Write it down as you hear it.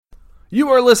You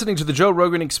are listening to the Joe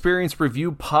Rogan Experience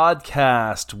Review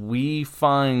Podcast. We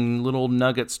find little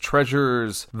nuggets,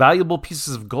 treasures, valuable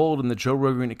pieces of gold in the Joe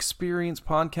Rogan Experience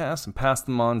Podcast and pass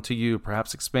them on to you,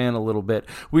 perhaps expand a little bit.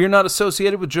 We are not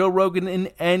associated with Joe Rogan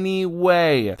in any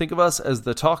way. Think of us as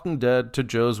the Talking Dead to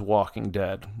Joe's Walking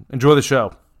Dead. Enjoy the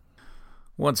show.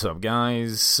 What's up,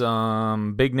 guys?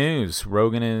 Big news.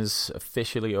 Rogan is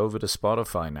officially over to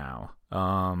Spotify now.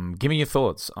 Give me your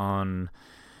thoughts on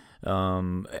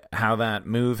how that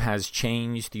move has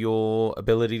changed your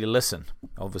ability to listen.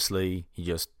 Obviously, you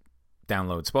just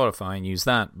download Spotify and use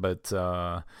that, but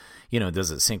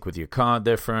does it sync with your car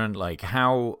different? Like,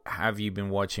 how have you been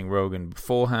watching Rogan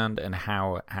beforehand, and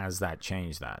how has that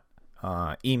changed that?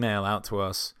 Email out to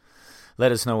us.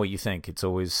 Let us know what you think. It's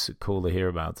always cool to hear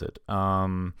about it.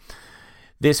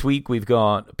 This week, we've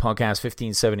got podcast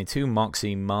 1572,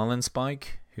 Moxie Marlinspike,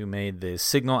 who made the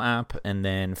Signal app, and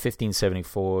then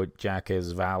 1574,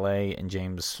 Jack's Valet and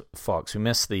James Fox, who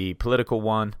missed the political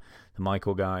one, the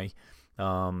Michael guy.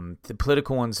 The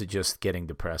political ones are just getting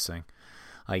depressing.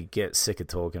 I get sick of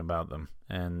talking about them,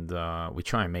 and we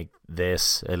try and make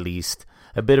this, at least,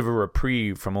 a bit of a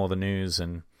reprieve from all the news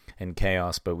and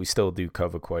chaos, but we still do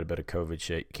cover quite a bit of COVID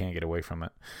shit. You can't get away from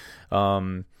it.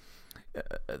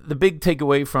 The big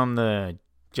takeaway from the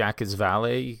Jack's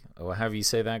Valet, or however you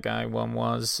say that guy one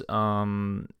was,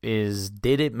 is,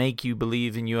 did it make you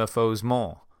believe in UFOs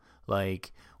more?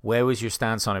 Like, where was your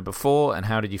stance on it before, and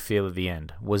how did you feel at the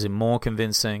end? Was it more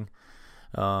convincing?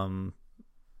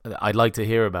 I'd like to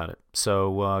hear about it,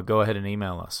 so go ahead and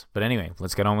email us. But anyway,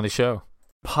 let's get on with the show.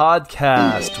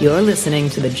 Podcast. You're listening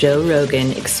to the Joe Rogan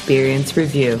Experience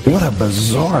Review. What a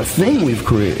bizarre thing we've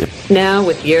created. Now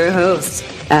with your hosts,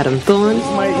 Adam Thorne. This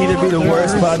might either be the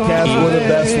worst podcast or the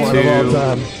best one of all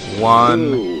time.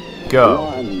 1,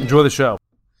 go. Enjoy the show.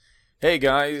 Hey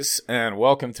guys, and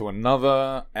welcome to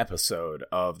another episode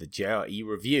of the JRE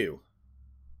Review,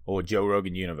 or Joe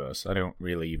Rogan Universe. I don't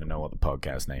really even know what the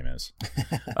podcast name is.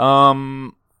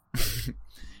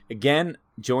 Again,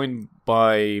 joined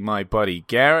by my buddy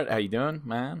Garrett. How you doing,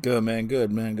 man? Good, man. Good,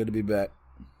 man. Good to be back.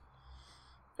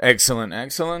 Excellent.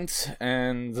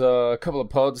 And a couple of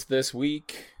pods this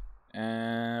week.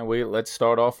 Let's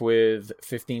start off with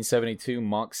 1572,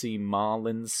 Moxie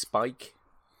Marlinspike.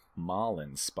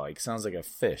 Marlinspike. Sounds like a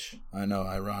fish. I know,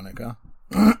 ironic,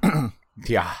 huh?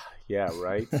 Yeah,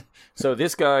 right? So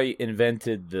this guy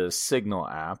invented the Signal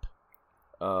app.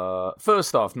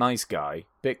 First off, nice guy.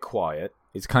 Bit quiet.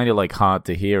 It's kind of like hard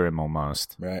to hear him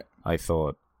almost. Right. I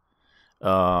thought.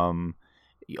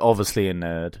 Obviously a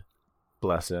nerd.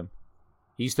 Bless him.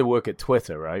 He used to work at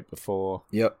Twitter, right? Before.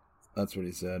 Yep. That's what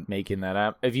he said. Making that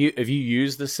app. Have you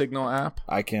used the Signal app?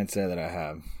 I can't say that I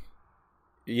have.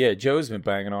 Yeah, Joe's been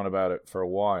banging on about it for a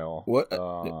while. What?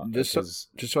 Just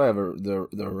so I have the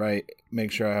right,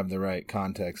 make sure I have the right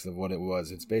context of what it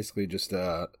was. It's basically just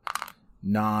a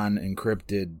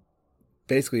non-encrypted,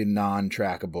 basically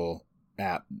non-trackable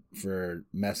app for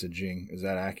messaging. Is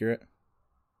that accurate?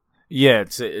 Yeah,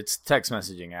 it's text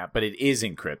messaging app, but it is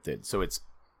encrypted. So it's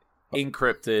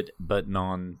encrypted but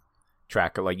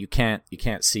non-tracker. Like you can't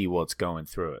see what's going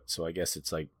through it. So I guess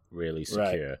it's like really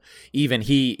secure. Right. Even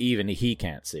he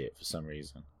can't see it for some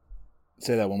reason.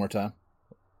 Say that one more time.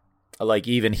 Like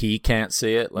even he can't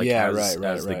see it. Like yeah,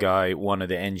 as the guy, one of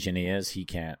the engineers, he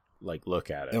can't like look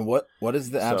at it. And what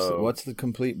is the what's the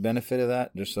complete benefit of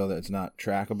that? Just so that it's not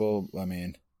trackable. I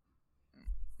mean,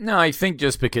 no, I think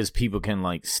just because people can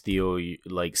like steal,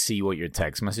 like see what your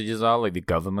text messages are, like the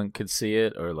government could see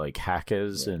it, or like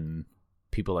hackers and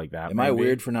people like that. Am I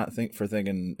weird for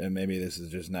thinking? And maybe this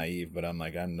is just naive, but I'm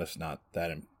just not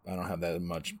that. I don't have that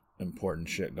much important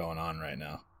shit going on right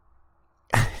now.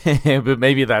 But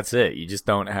maybe that's it. You just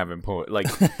don't have important. Like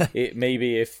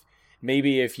maybe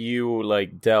if you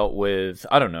like dealt with,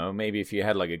 I don't know, maybe if you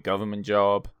had like a government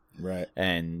job, right,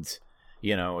 and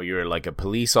you're like a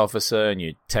police officer and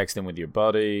you're texting with your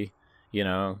buddy,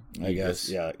 I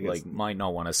guess like might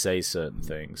not want to say certain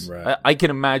things. Right. I can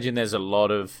imagine there's a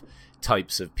lot of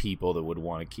types of people that would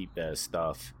want to keep their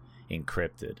stuff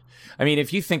encrypted. I mean,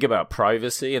 if you think about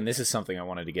privacy, and this is something I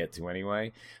wanted to get to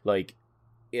anyway, like,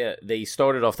 yeah, they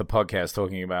started off the podcast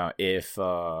talking about if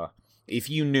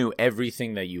you knew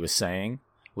everything that you were saying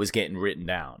was getting written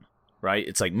down, right?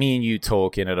 It's like me and you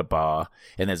talking at a bar,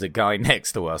 and there's a guy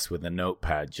next to us with a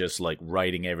notepad just like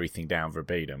writing everything down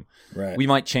verbatim. Right. We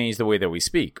might change the way that we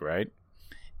speak, right?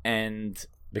 And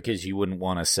because you wouldn't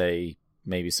want to say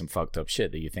maybe some fucked up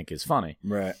shit that you think is funny.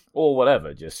 Right. Or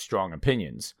whatever, just strong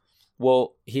opinions.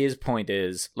 Well, his point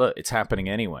is, look, it's happening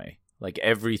anyway. Like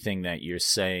everything that you're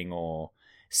saying or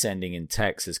sending in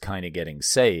text is kind of getting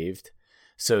saved.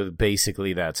 So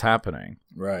basically that's happening.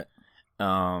 Right.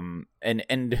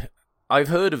 And I've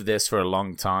heard of this for a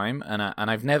long time, and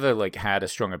I've never like had a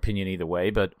strong opinion either way,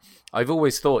 but I've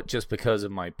always thought just because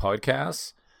of my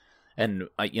podcasts, and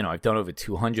I've done over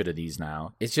 200 of these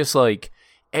now, it's just like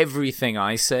everything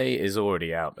I say is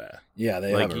already out there. Yeah,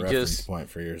 they like, have a reference point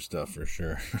for your stuff for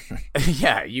sure.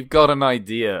 Yeah, you've got an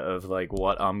idea of like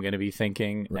what I'm going to be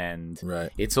thinking, and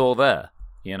it's all there.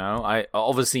 I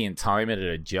obviously in time it'll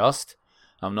adjust.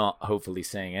 I'm not hopefully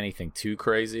saying anything too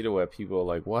crazy to where people are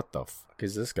like, what the fuck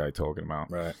is this guy talking about?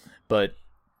 Right. But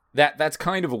that's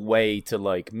kind of a way to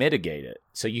like mitigate it.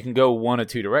 So you can go one or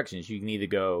two directions. You can either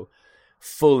go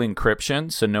full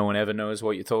encryption so no one ever knows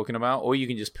what you're talking about, or you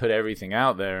can just put everything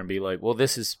out there and be like, well,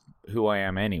 this is who I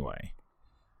am anyway.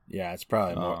 Yeah, it's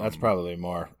probably more, that's probably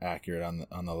more accurate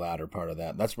on the latter part of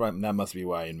that. That must be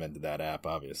why I invented that app,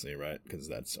 obviously, right? Because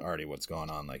that's already what's going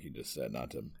on, like you just said,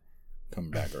 not to come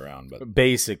back around, but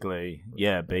basically.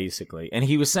 And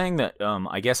he was saying that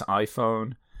I guess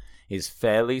iPhone is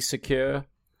fairly secure,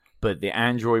 but the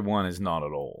Android one is not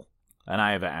at all. And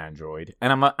I have an Android,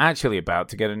 and I'm actually about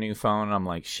to get a new phone, and I'm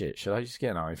like, shit, should I just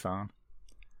get an iPhone?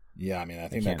 Yeah, I mean, I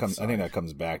think that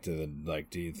comes back to the like,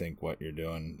 do you think what you're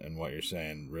doing and what you're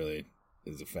saying really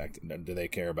is affecting? Do they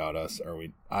care about us? Are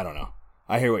we? I don't know.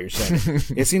 I hear what you're saying.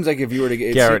 It seems like if you were to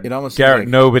get it almost Garrett, like,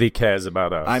 nobody cares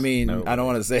about us. I mean, nobody. I don't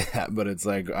want to say that, but it's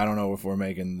like I don't know if we're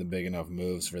making the big enough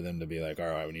moves for them to be like, all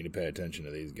right, we need to pay attention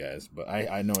to these guys. But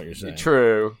I know what you're saying.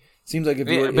 True. Seems like if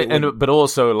you were, but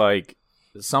also like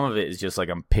some of it is just like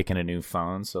I'm picking a new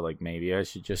phone, so like maybe I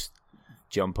should just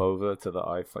jump over to the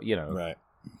iPhone. Right.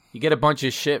 You get a bunch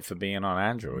of shit for being on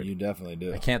Android. You definitely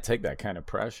do. I can't take that kind of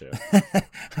pressure.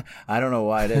 I don't know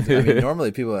why it is. I mean,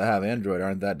 normally people that have Android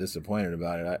aren't that disappointed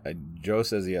about it. Joe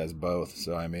says he has both,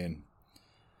 so I mean,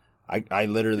 I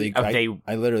literally could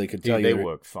tell you they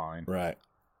work fine. Right.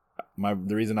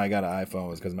 The reason I got an iPhone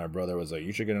was because my brother was like,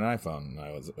 "You should get an iPhone."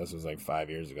 And this was like 5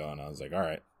 years ago, and I was like, "All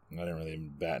right." I didn't really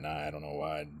bat an eye. I don't know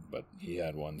why, but he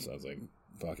had one, so I was like,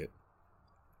 "Fuck it."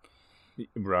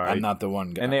 Right. I'm not the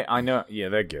one guy. And I know, yeah,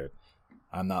 they're good.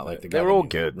 I'm not like the guy. They're all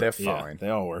good. They're fine. They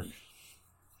all work.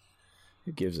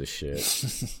 Who gives a shit?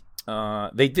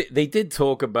 They did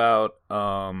talk about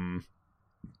talking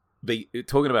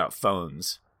about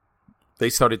phones. They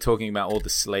started talking about all the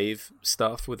slave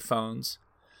stuff with phones.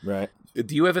 Right.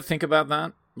 Do you ever think about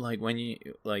that? Like when you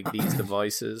like these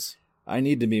devices? I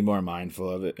need to be more mindful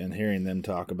of it, and hearing them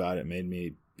talk about it made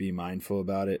me be mindful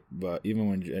about it. But even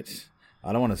when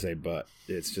I don't want to say but,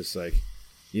 it's just like,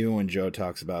 even when Joe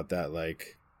talks about that,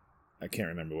 like, I can't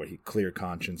remember what clear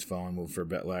conscience phone, for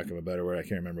lack of a better word, I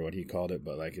can't remember what he called it,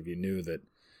 but like, if you knew that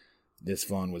this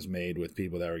phone was made with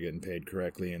people that were getting paid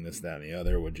correctly and this, that, and the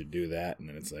other, would you do that? And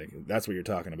then it's like, that's what you're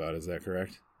talking about, is that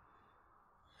correct?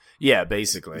 Yeah,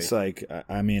 basically. It's like,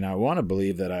 I mean, I want to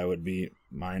believe that I would be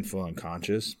mindful and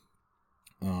conscious.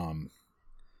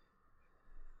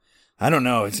 I don't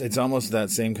know. It's almost that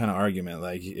same kind of argument.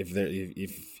 Like if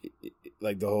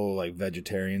like the whole like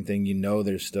vegetarian thing,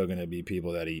 there's still going to be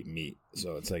people that eat meat.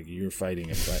 So it's like you're fighting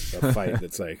a fight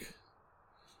that's like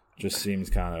just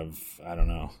seems kind of, I don't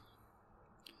know.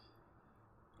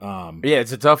 Yeah,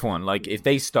 it's a tough one. Like if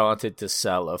they started to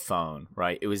sell a phone,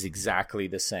 right? It was exactly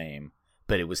the same,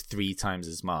 but it was 3 times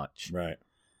as much. Right.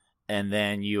 And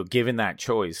then you're given that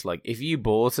choice. Like if you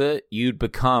bought it, you'd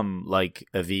become like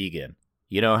a vegan.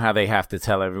 You know how they have to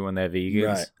tell everyone they're vegans?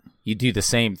 Right. You do the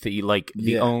same thing. Like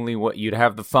you'd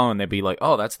have the phone. They'd be like,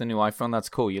 "Oh, that's the new iPhone. That's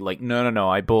cool." You're like, "No.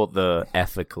 I bought the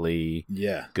ethically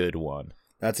good one."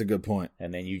 That's a good point.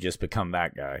 And then you just become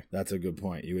that guy. That's a good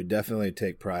point. You would definitely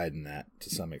take pride in that to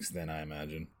some extent, I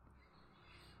imagine.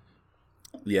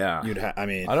 Yeah. I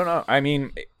mean, I don't know. I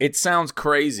mean, it sounds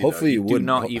crazy. Hopefully, you you do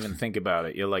not even think about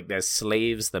it. You're like, there's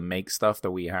slaves that make stuff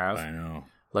that we have. I know.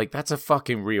 Like that's a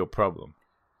fucking real problem.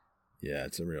 Yeah,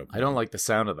 it's a real problem. I don't like the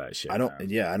sound of that shit. I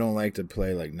don't like to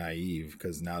play like naive,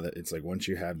 because now that it's like once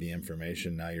you have the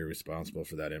information, now you're responsible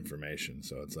for that information.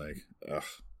 So it's like, ugh.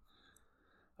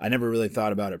 I never really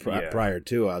thought about it prior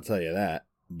to, I'll tell you that.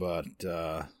 But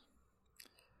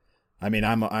I mean,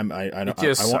 I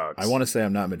want to say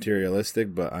I'm not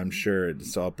materialistic, but I'm sure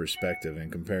it's all perspective. In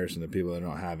comparison to people that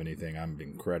don't have anything, I'm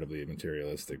incredibly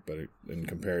materialistic. But in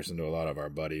comparison to a lot of our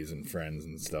buddies and friends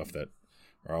and stuff that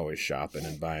are always shopping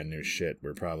and buying new shit,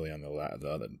 we're probably on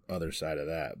the other side of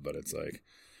that. But it's like,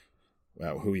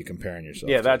 well, who are you comparing yourself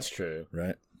to? Yeah, that's true.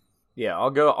 Right? Yeah, I'll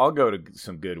go to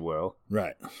some Goodwill.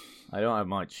 Right. I don't have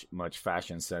much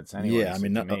fashion sense anyway. Yeah, I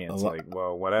mean, to me, it's like,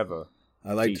 well, whatever.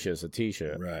 T-shirt's a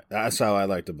T-shirt. Right. That's how I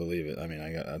like to believe it. I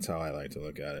mean, that's how I like to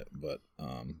look at it. But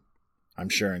I'm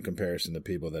sure in comparison to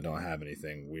people that don't have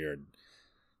anything weird,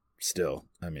 still,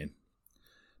 I mean,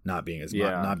 not being as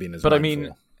Yeah. not being as But mindful. I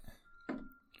mean,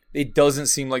 it doesn't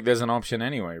seem like there's an option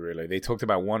anyway, really. They talked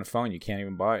about one phone. You can't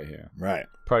even buy it here. Right.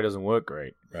 Probably doesn't work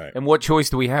great. Right. And what choice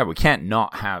do we have? We can't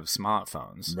not have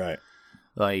smartphones. Right.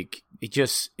 Like,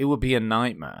 it would be a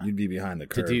nightmare You'd be behind the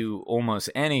to curve. do almost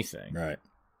anything. Right.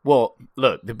 Well,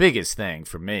 look, the biggest thing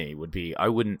for me would be I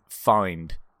wouldn't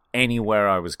find anywhere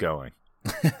I was going.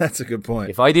 That's a good point.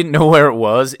 If I didn't know where it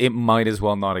was, it might as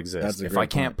well not exist. That's a If great I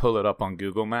can't point. pull it up on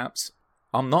Google Maps,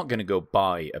 I'm not going to go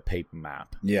buy a paper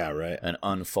map Yeah, right. and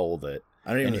unfold it.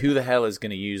 I don't even. And who the hell is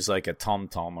going to use like a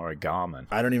TomTom or a Garmin?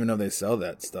 I don't even know if they sell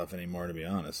that stuff anymore. To be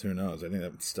honest, who knows? I think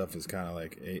that stuff is kind of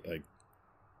like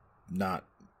not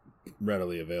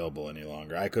readily available any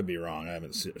longer. I could be wrong. I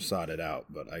haven't sought it out,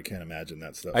 but I can't imagine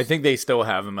that stuff. I think they still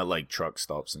have them at like truck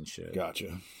stops and shit.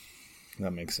 Gotcha.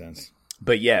 That makes sense.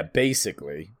 But yeah,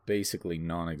 basically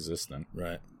non-existent.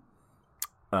 Right.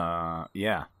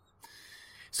 Yeah.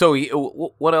 So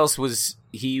what else was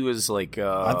he was like?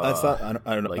 I thought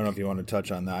I don't like- know if you want to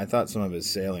touch on that. I thought some of his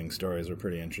sailing stories were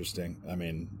pretty interesting. I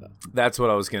mean, That's what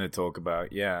I was going to talk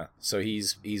about. Yeah. So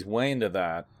he's way into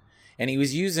that, and he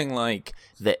was using like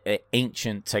the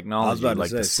ancient I technology, was about to like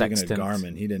say, the speaking sextant. of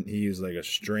Garmin, he used like a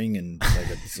string and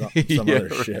like some Yeah, other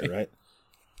right. shit, right?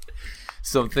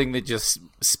 Something that just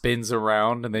spins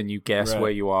around, and then you guess Right.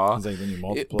 where you are. It's like then you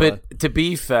multiply. But to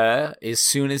be fair, as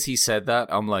soon as he said that,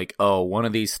 I'm like, oh, one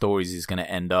of these stories is going to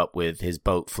end up with his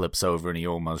boat flips over and he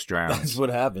almost drowns. That's what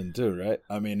happened too, right?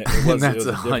 I mean, it And was that's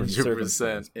a different 100%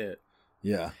 circumstance. it.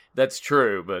 Yeah, That's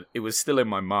true, but it was still in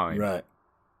my mind. right.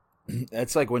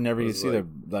 It's like whenever It you was see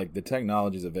like- the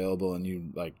technology's available and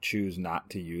you like choose not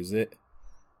to use it.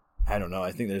 I don't know.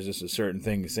 I think there's just a certain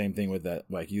thing. Same thing with that,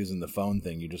 like using the phone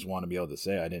thing. You just want to be able to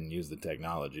say, "I didn't use the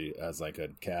technology" as like a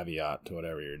caveat to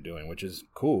whatever you're doing, which is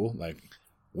cool. Like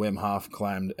Wim Hof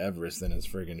climbed Everest in his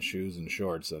friggin' shoes and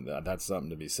shorts, and that's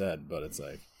something to be said. But it's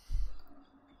like,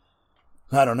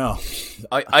 I don't know.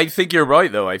 I think you're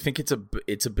right, though. I think it's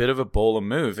a bit of a baller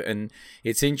move, and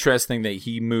it's interesting that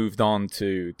he moved on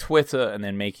to Twitter and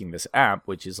then making this app,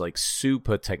 which is like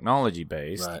super technology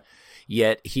based. Right.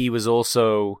 Yet he was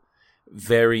also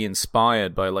very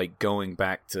inspired by like going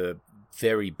back to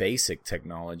very basic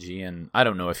technology, and I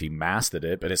don't know if he mastered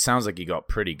it, but it sounds like he got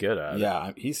pretty good at it.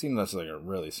 Yeah, he seemed like a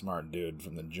really smart dude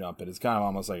from the jump. It's kind of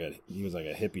almost like he was like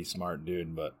a hippie smart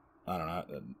dude, but I don't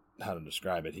know how to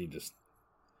describe it.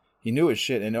 He knew his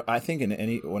shit, and I think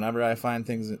whenever I find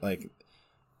things like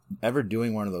ever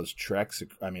doing one of those treks,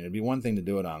 I mean, it'd be one thing to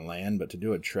do it on land, but to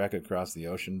do a trek across the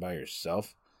ocean by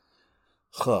yourself,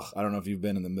 I don't know if you've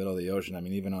been in the middle of the ocean. I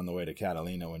mean, even on the way to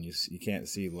Catalina, when you can't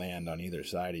see land on either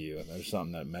side of you, there's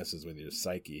something that messes with your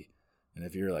psyche. And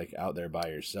if you're like out there by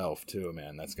yourself too,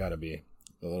 man, that's got to be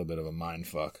a little bit of a mind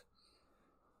fuck.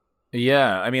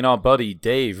 Yeah, I mean, our buddy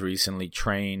Dave recently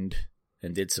trained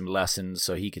and did some lessons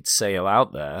so he could sail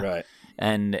out there. Right.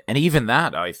 And even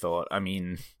that, I thought, I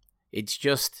mean, it's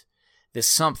just, there's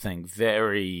something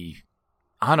very,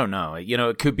 I don't know,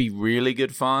 it could be really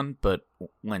good fun, but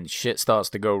when shit starts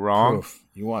to go wrong. Oof.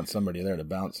 You want somebody there to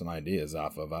bounce some ideas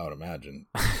off of, I would imagine.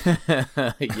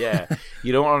 Yeah,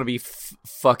 you don't want to be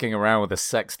fucking around with a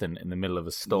sextant in the middle of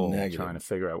a storm Negative. trying to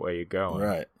figure out where you're going.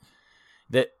 Right.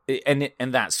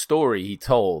 And that story he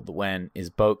told when his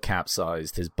boat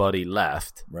capsized, his buddy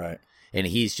left, Right. and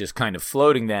he's just kind of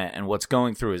floating there, and what's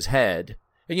going through his head,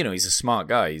 and he's a smart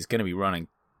guy, he's going to be running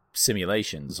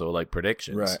simulations or like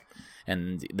predictions, Right.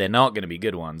 and they're not going to be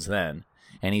good ones then,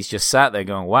 and he's just sat there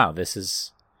going, wow, this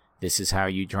is how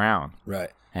you drown. Right.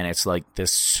 And it's like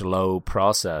this slow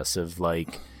process of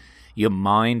like your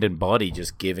mind and body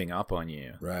just giving up on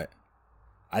you. Right.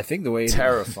 I think the way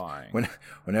Terrifying.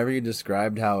 Whenever you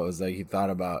described how it was like he thought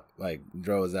about, like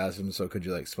Joe was asking him, so could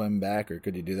you like swim back or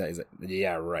could you do that? He's like,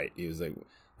 yeah, right. He was like,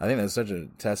 I think that's such a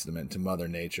testament to Mother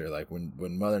Nature. Like when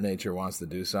Mother Nature wants to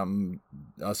do something,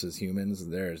 us as humans,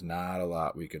 there's not a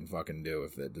lot we can fucking do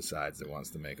if it decides it wants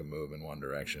to make a move in one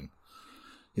direction.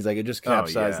 He's like, it just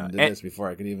capsized and did this before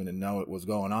I could even know it was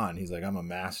going on. He's like, I'm a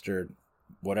master,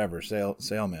 whatever,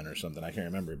 sailman or something. I can't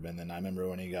remember. And then I remember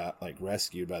when he got like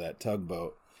rescued by that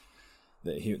tugboat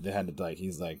that they had to like,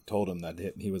 he's like told him that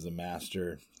he was a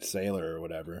master sailor or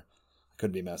whatever. I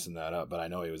could be messing that up, but I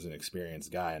know he was an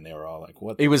experienced guy, and they were all like,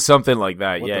 "What?" It was something like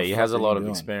that. What Yeah, the he fuck has a are lot you of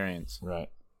doing? experience. Right.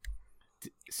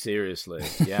 Seriously,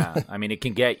 yeah. I mean, it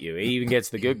can get you. It even gets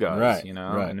the good guys, Right,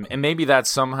 right. And maybe that's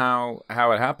somehow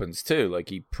how it happens too. Like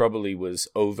he probably was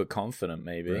overconfident,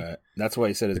 maybe, Right. That's why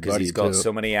he said his because buddy he's got too.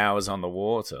 so many hours on the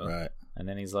water, Right. and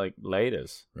then he's like,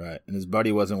 "Laters." Right. And his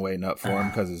buddy wasn't waiting up for him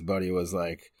because his buddy was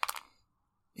like,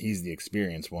 he's the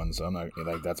experienced one, so I'm not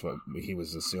like that's what he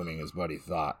was assuming his buddy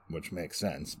thought, which makes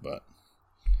sense. But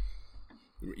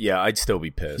yeah, I'd still be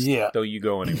pissed. Yeah. Don't you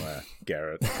go anywhere,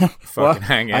 Garrett. Fucking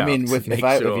hang out. I mean,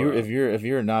 if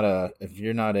you're not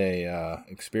a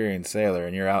experienced sailor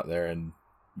and you're out there and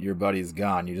your buddy's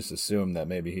gone, you just assume that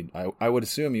maybe I would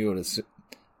assume you would assume.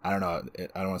 I don't know.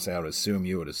 I don't want to say I would assume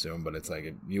you would assume, but it's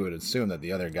like you would assume that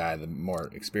the other guy, the more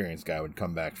experienced guy, would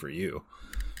come back for you.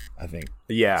 I think.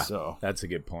 Yeah, so that's a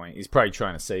good point. He's probably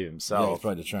trying to save himself. Yeah, he's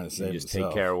probably trying to save just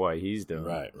himself. take care of what he's doing.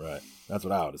 Right. That's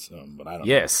what I would assume, but I don't.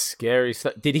 Yes, scary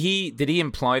stuff. Did he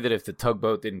imply that if the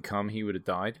tugboat didn't come, he would have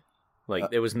died? Like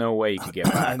there was no way he could get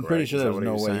back. I'm pretty right? sure Is there that was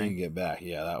what no he way saying? he could get back.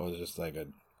 Yeah, that was just like a.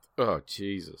 Oh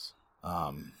Jesus.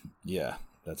 Yeah,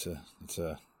 it's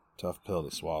a tough pill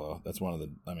to swallow. That's one of the.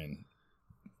 I mean,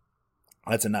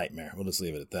 that's a nightmare. We'll just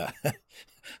leave it at that. I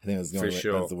think that's the only way,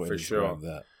 that's the way to describe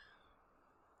that.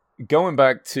 Going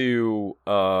back to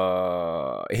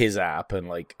his app and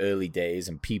like early days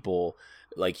and people,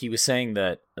 like he was saying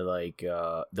that like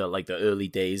the early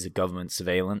days of government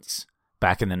surveillance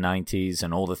back in the 90s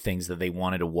and all the things that they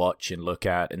wanted to watch and look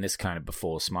at, and this kind of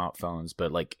before smartphones,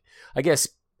 but like I guess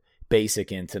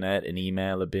basic internet and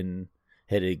email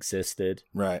had existed,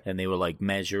 right? And they were like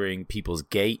measuring people's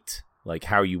gait, like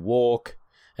how you walk,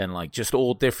 and like just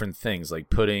all different things, like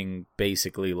putting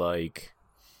basically like,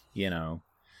 you know.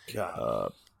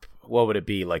 What would it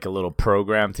be, like a little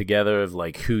program together of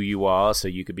like who you are so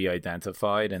you could be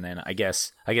identified? And then I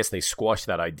guess they squashed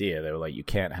that idea. They were like, you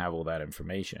can't have all that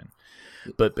information.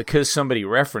 But because somebody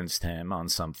referenced him on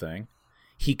something,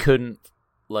 he couldn't,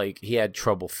 like, he had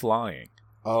trouble flying.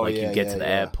 He'd get to the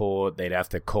airport, they'd have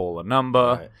to call a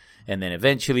number, right. And then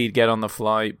eventually he'd get on the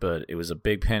flight, but it was a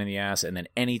big pain in the ass. And then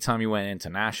anytime he went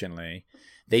internationally,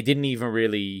 they didn't even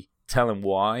really tell him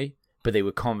why, but they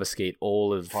would confiscate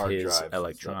all of his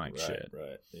electronic shit.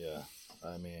 Right, yeah.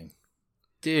 I mean...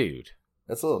 Dude.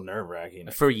 That's a little nerve-wracking.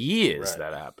 For years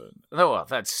that happened. Oh,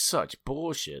 that's such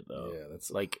bullshit, though. Yeah, that's...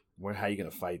 like... How are you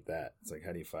going to fight that? It's like,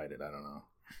 how do you fight it? I don't know.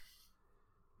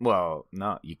 Well,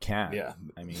 no, you can't. Yeah.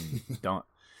 I mean,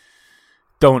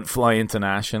 don't fly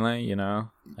internationally, you know,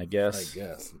 I guess.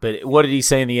 But what did he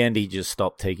say in the end? He just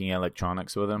stopped taking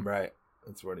electronics with him? Right.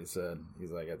 That's what he said. He's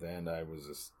like, at the end, I was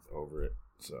just over it,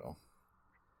 so...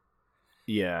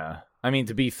 Yeah. I mean,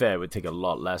 to be fair, it would take a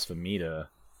lot less for me to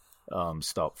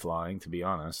stop flying, to be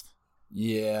honest.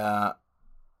 Yeah.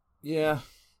 Yeah.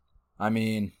 I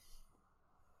mean,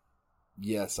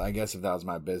 yes, I guess if that was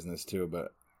my business too,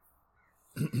 but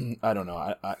I don't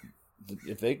know.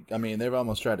 They've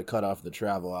almost tried to cut off the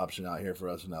travel option out here for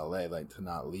us in LA, like to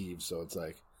not leave. So it's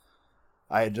like,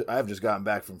 I've just gotten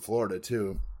back from Florida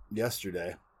too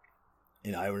yesterday,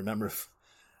 and I remember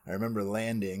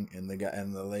landing, and the guy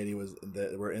and the lady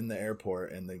were in the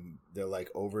airport, and they're like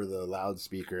over the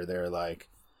loudspeaker. They're like,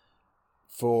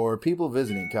 for people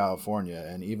visiting California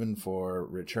and even for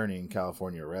returning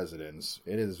California residents,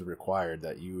 it is required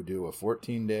that you do a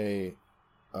 14-day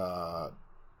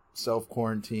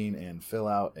self-quarantine and fill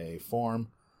out a form.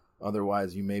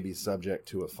 Otherwise, you may be subject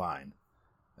to a fine.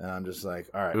 And I'm just like,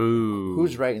 all right,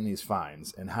 who's writing these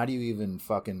fines? And how do you even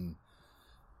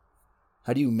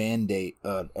mandate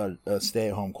a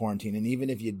stay-at-home quarantine? And even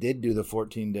if you did do the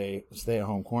 14-day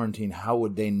stay-at-home quarantine, how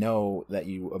would they know that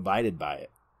you abided by it?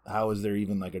 How is there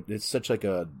even it's such like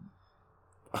a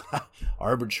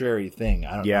arbitrary thing.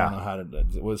 I don't know how to,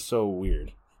 it was so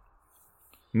weird.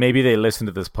 Maybe they listen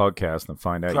to this podcast and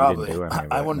find out you didn't do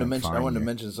anything. I wanted to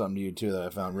mention something to you too that I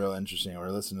found real interesting. We're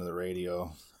listening to the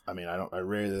radio. I mean, I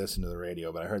rarely listen to the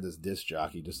radio, but I heard this disc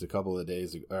jockey just a couple of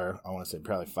days ago, or I want to say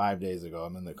probably 5 days ago.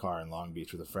 I'm in the car in Long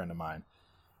Beach with a friend of mine,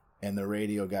 and the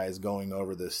radio guy is going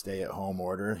over the stay-at-home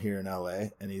order here in LA,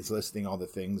 and he's listing all the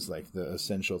things, like the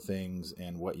essential things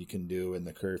and what you can do and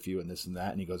the curfew and this and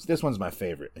that. And he goes, "This one's my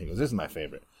favorite." And he goes, "This is my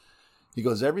favorite." He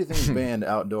goes, "Everything's banned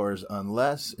outdoors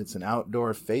unless it's an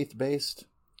outdoor faith-based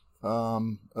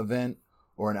event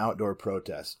or an outdoor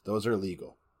protest. Those are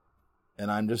legal." And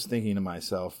I'm just thinking to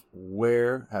myself,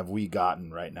 where have we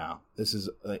gotten right now? This is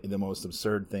the most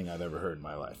absurd thing I've ever heard in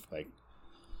my life. Like,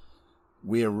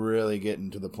 we are really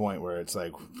getting to the point where it's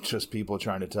like just people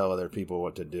trying to tell other people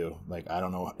what to do. Like, I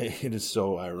don't know. It is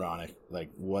so ironic.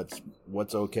 Like, what's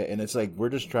okay? And it's like we're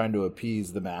just trying to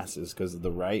appease the masses because of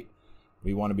the right.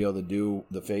 We want to be able to do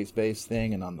the faith-based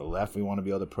thing, and on the left, we want to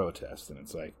be able to protest. And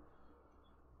it's like,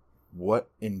 what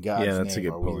in God's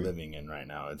name are we living in right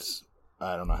now?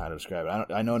 I don't know how to describe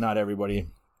it. I know not everybody.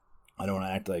 I don't want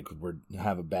to act like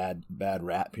have a bad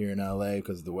rap here in LA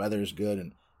because the weather's good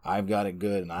and I've got it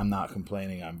good and I'm not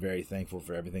complaining. I'm very thankful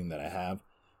for everything that I have.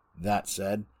 That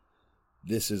said,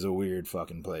 this is a weird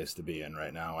fucking place to be in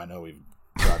right now. I know we've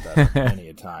brought that up many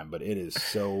a time, but it is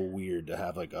so weird to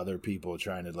have like other people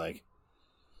trying to like,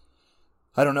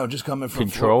 I don't know, just coming from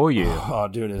control you. Oh,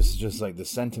 dude, it's just like the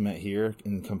sentiment here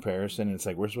in comparison. It's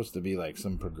like we're supposed to be like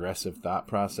some progressive thought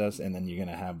process, and then you're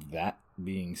gonna have that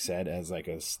being said as like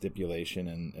a stipulation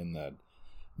in the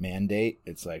mandate.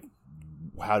 It's like,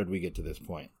 how did we get to this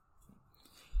point?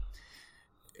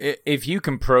 If you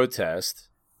can protest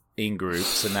in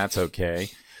groups, and that's okay,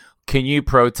 can you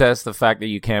protest the fact that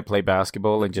you can't play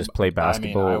basketball and just play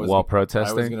basketball while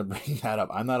protesting? I was going to bring that up.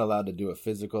 I'm not allowed to do a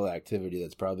physical activity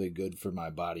that's probably good for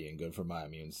my body and good for my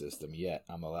immune system, yet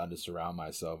I'm allowed to surround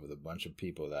myself with a bunch of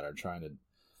people that are trying to...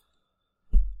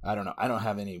 I don't know. I don't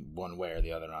have any one way or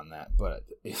the other on that, but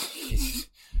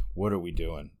what are we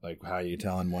doing? Like, how are you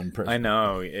telling one person? I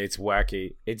know, it's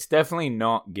wacky. It's definitely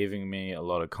not giving me a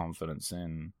lot of confidence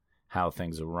in how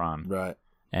things are run. Right.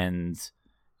 And,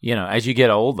 you know, as you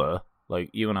get older, like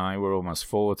you and I were almost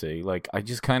 40, like I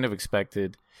just kind of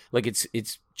expected, like it's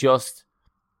just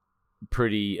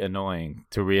pretty annoying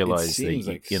to realize that,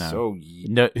 like, you know,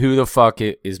 so... who the fuck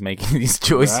is making these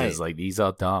choices? Right. Like, these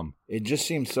are dumb. It just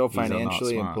seems so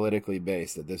financially and politically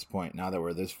based at this point. Now that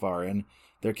we're this far in,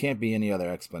 there can't be any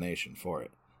other explanation for it.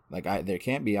 Like, they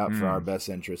can't be out for our best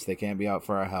interests. They can't be out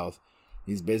for our health.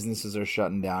 These businesses are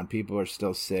shutting down. People are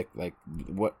still sick. Like,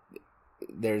 what?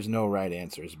 There's no right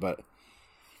answers, but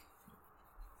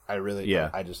I really,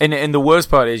 I just... And the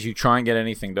worst part is you try and get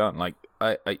anything done. Like,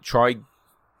 I try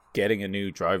getting a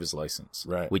new driver's license,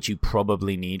 right, which you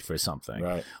probably need for something,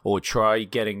 right, or try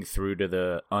getting through to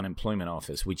the unemployment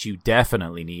office, which you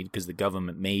definitely need because the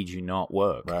government made you not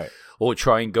work, right, or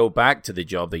try and go back to the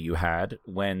job that you had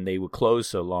when they were closed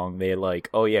so long. They're like,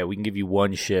 oh yeah, we can give you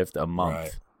one shift a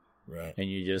month, right, and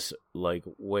you just like,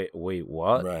 wait,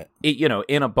 what? Right. You know,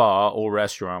 in a bar or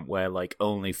restaurant where like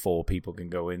only 4 people can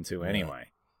go into anyway. Right.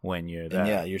 When you're there. And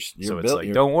yeah, your so it's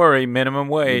like, don't worry, minimum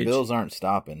wage. Your bills aren't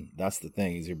stopping. That's the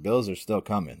thing, is your bills are still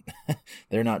coming.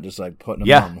 They're not just like putting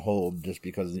them on hold just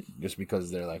because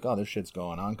they're like, oh, this shit's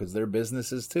going on, because they're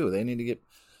businesses too. They need to get...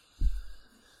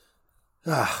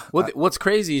 What's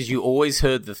crazy is you always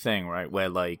heard the thing, right, where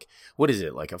like, what is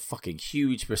it, like a fucking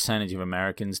huge percentage of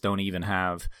Americans don't even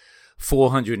have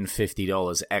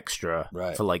 $450 extra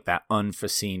for like that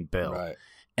unforeseen bill. Right.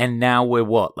 And now we're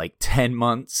what, like 10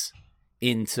 months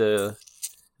into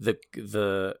the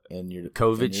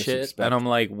COVID shit, and I'm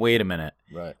like, wait a minute,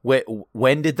 right?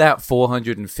 When did that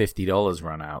 $450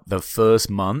 run out? The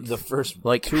first month, the first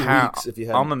like 2 weeks. If you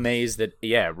had, I'm amazed that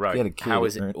how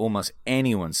is right? almost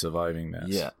anyone surviving this?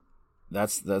 Yeah,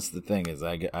 that's the thing, is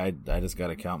I just got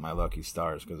to count my lucky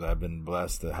stars, because I've been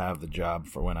blessed to have the job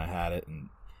for when I had it, and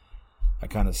I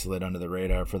kind of slid under the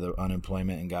radar for the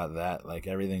unemployment and got that. Like,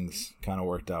 everything's kind of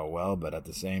worked out well, but at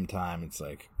the same time, it's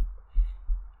like,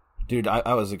 dude,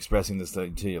 I was expressing this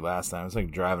to you last time. It's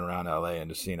like driving around LA and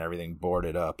just seeing everything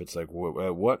boarded up. It's like,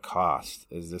 at what cost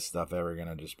is this stuff ever going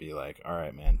to just be like, all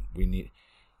right, man, we need...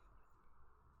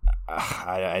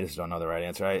 I just don't know the right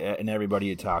answer. And everybody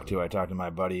you talk to, I talked to my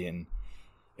buddy in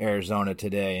Arizona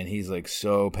today, and he's like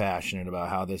so passionate about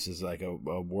how this is like a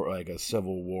war, like a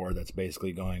civil war that's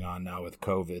basically going on now with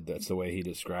COVID. That's the way he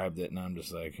described it, and I'm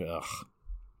just like, ugh.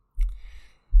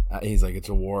 He's like, it's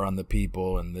a war on the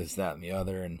people and this, that, and the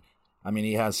other, and I mean,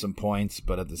 he has some points,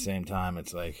 but at the same time,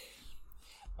 it's like...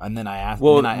 And then I asked...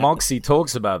 Well, Moxie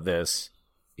talks about this.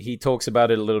 He talks about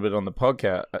it a little bit on the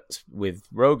podcast with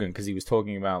Rogan, because he was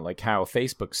talking about like how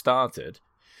Facebook started.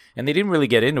 And they didn't really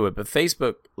get into it, but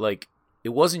Facebook, like, it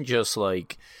wasn't just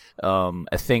like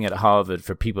a thing at Harvard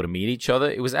for people to meet each other.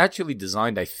 It was actually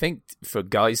designed, I think, for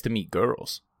guys to meet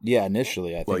girls. Yeah,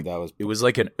 initially, I think that was... It was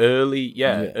like an early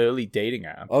dating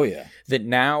app. Oh, yeah. That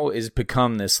now has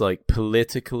become this, like,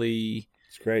 politically...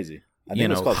 It's crazy. I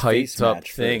think it's called hyped up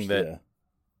thing first, that... Yeah.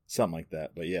 Something like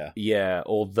that, but yeah. Yeah,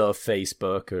 or the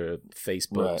Facebook or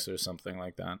Facebooks or something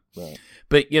like that. Right.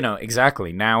 But, you know,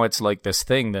 exactly. Now it's like this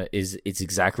thing that it's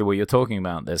exactly what you're talking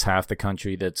about. There's half the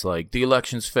country that's like, the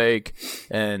election's fake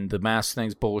and the mask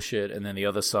thing's bullshit. And then the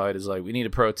other side is like, we need to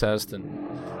protest. And,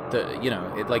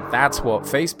 that's what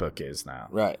Facebook is now.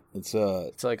 Right. It's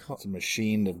a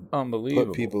machine to unbelievable.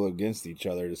 Put people against each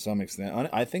other to some extent.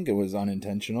 I think it was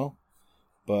unintentional.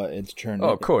 But it's turned...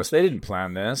 of course. They didn't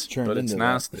plan this, but it's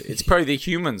nasty. It's probably the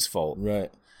humans' fault.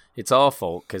 Right. It's our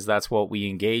fault, because that's what we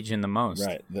engage in the most.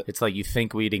 Right. It's like you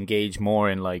think we'd engage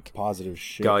more in, like... positive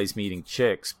shit. Guys meeting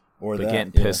chicks, but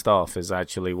getting pissed off is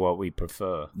actually what we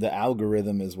prefer. The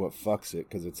algorithm is what fucks it,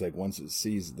 because it's like once it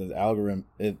sees the algorithm...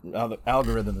 the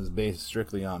algorithm is based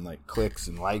strictly on, like, clicks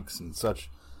and likes and such,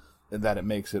 that it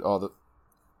makes it all the...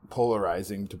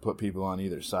 polarizing to put people on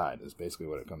either side. Is basically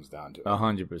what it comes down to.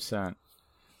 100%.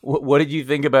 What did you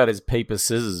think about his paper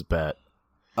scissors bet?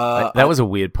 That was a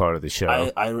weird part of the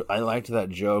show. I liked that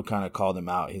Joe kind of called him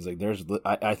out. He's like,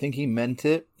 I think he meant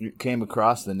it. It came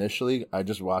across initially. I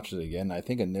just watched it again. I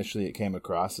think initially it came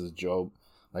across as Joe.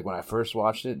 Like when I first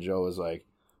watched it, Joe was like,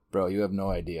 bro, you have no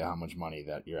idea how much money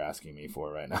that you're asking me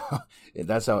for right now.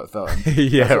 That's how it felt.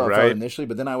 Yeah, That's how right. It felt initially,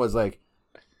 but then I was like,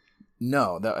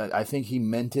 no, I think he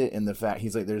meant it in the fact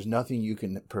he's like, there's nothing you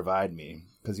can provide me,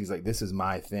 because he's like, this is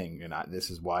my thing, and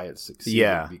this is why it's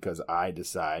succeeded, because I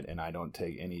decide, and I don't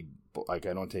take any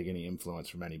influence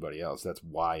from anybody else. That's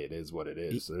why it is what it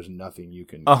is. So there's nothing you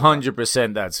can.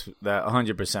 100%. That's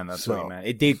 100%. That's what he meant.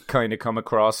 It did kind of come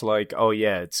across like, oh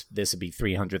yeah, this would be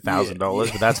 $300,000,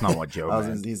 but that's not what Joe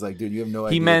meant. He's like, dude, you have no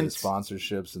idea the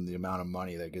sponsorships and the amount of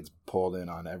money that gets pulled in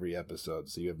on every episode.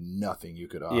 So you have nothing you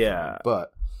could offer. Yeah,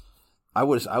 but I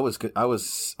was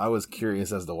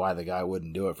curious as to why the guy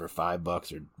wouldn't do it for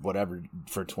 $5 or whatever,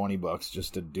 for $20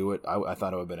 just to do it. I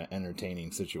thought it would have been an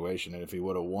entertaining situation, and if he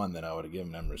would have won, then I would have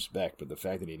given him respect. But the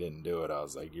fact that he didn't do it, I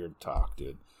was like, "You're talk,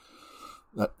 dude."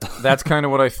 That's kind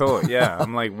of what I thought. Yeah,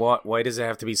 I'm like, what? Why does it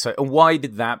have to be so? Why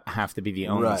did that have to be the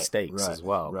only stakes as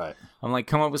well? Right. I'm like,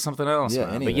 come up with something else, man.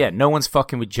 Anything. But yeah, no one's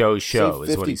fucking with Joe's show,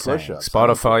 is what he's saying.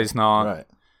 Spotify's not. Right.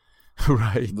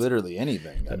 Right. Literally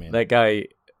anything. I mean, that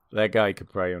guy could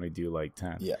probably only do like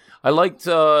 10. Yeah. I liked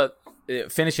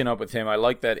finishing up with him. I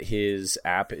like that his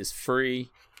app is free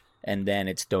and then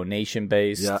it's donation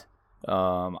based. Yeah.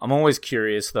 I'm always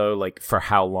curious though, like for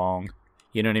how long?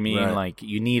 You know what I mean? Right. Like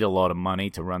you need a lot of money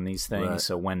to run these things. Right.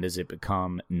 So when does it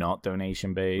become not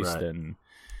donation based Right.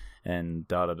 and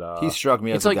da da da? He struck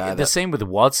me as it's a like guy the same with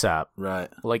WhatsApp. Right.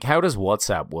 Like how does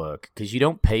WhatsApp work? Because you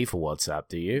don't pay for WhatsApp,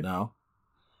 do you? No.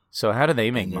 So how do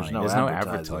they make money? There's no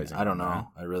advertising. I don't know.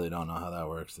 I really don't know how that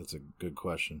works. That's a good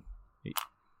question.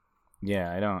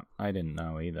 Yeah, I didn't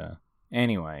know either.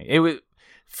 Anyway, it was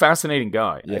fascinating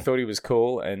guy. Yeah. I thought he was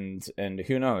cool, and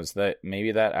who knows, that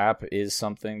maybe that app is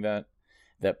something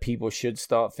that people should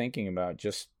start thinking about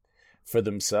just for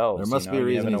themselves. There must be a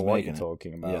reason he's making it.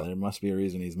 Talking about. Yeah, there must be a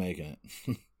reason he's making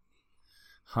it.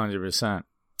 100%.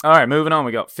 All right, moving on.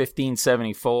 We got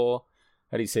 1574.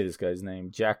 How do you say this guy's name?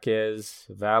 Jacques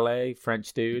Vallée,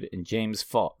 French dude, and James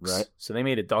Fox. Right. So they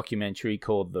made a documentary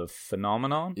called The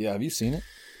Phenomenon. Yeah, have you seen it?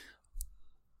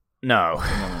 No,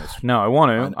 I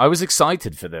want to. I was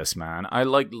excited for this, man. I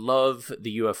love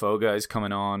the UFO guys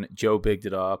coming on. Joe bigged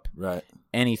it up. Right.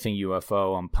 Anything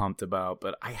UFO, I'm pumped about.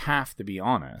 But I have to be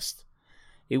honest.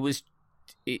 It was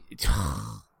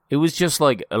just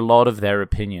like a lot of their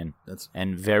opinion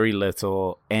and very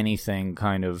little anything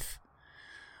kind of.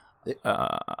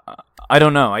 I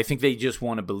don't know. I think they just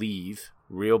want to believe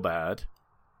real bad,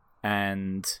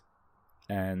 and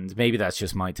maybe that's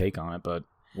just my take on it. But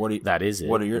that is it.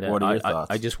 What are your thoughts?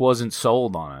 I just wasn't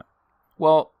sold on it.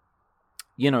 Well,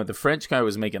 the French guy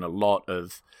was making a lot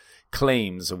of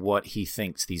claims of what he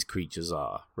thinks these creatures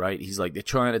are. Right? He's like, they're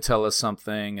trying to tell us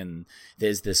something, and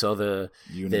there's this other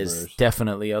universe. There's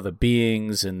definitely other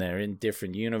beings, and they're in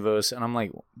different universe. And I'm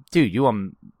like, dude, you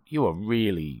are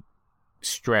really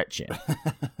stretching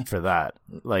for that.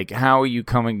 Like, how are you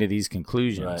coming to these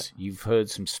conclusions? Right. You've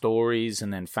heard some stories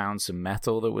and then found some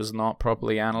metal that was not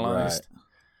properly analyzed. Right.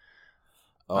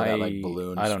 Oh, that like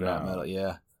balloon I don't scrap know. metal.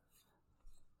 Yeah.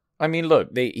 I mean,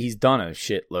 look, he's done a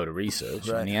shitload of research,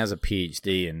 Right. and he has a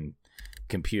PhD in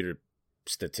computer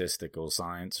statistical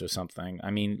science or something.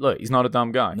 I mean, look, he's not a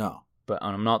dumb guy. No. But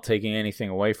I'm not taking anything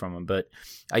away from him. But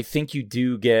I think you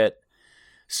do get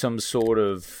some sort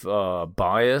of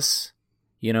bias,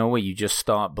 where you just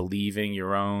start believing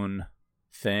your own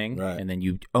thing, right. And then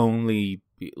you only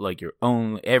like your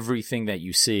own everything that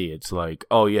you see. It's like,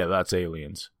 oh yeah, that's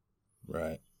aliens,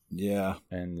 right? Yeah,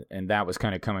 and that was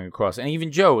kind of coming across. And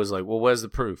even Joe was like, well, where's the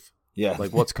proof? Yeah,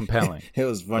 like what's compelling? It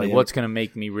was funny. Like, what's going to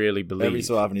make me really believe? Every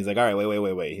so often, he's like, all right,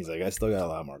 wait. He's like, I still got a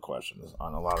lot more questions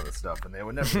on a lot of the stuff, and they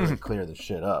would never really clear the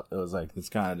shit up. It was like, it's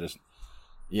kind of just,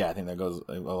 yeah, I think that goes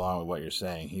along with what you're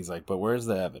saying. He's like, but where's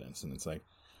the evidence? And it's like,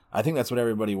 I think that's what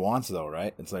everybody wants, though,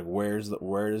 right? It's like,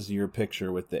 where's your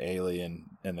picture with the alien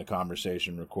and the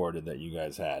conversation recorded that you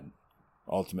guys had?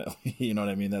 Ultimately, you know what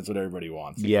I mean? That's what everybody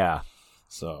wants. Yeah.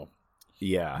 So,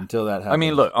 yeah. Until that happens. I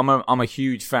mean, look, I'm a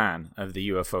huge fan of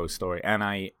the UFO story, and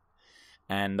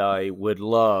I would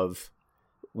love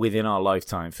within our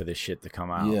lifetime for this shit to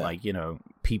come out. Yeah. Like,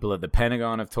 people at the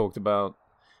Pentagon have talked about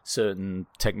certain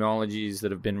technologies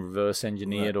that have been reverse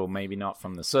engineered, right, or maybe not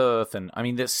from this earth, and I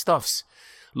mean, this stuff's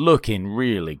looking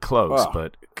really close. Oh.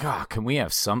 But God, can we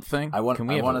have something? Can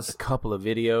we have a couple of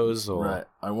videos? Or right.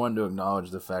 I wanted to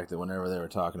acknowledge the fact that whenever they were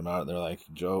talking about it, they're like,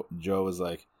 Joe was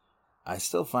like, I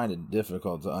still find it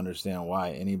difficult to understand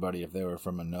why anybody, if they were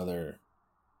from another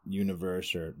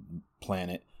universe or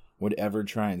planet, would ever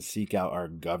try and seek out our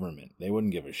government. They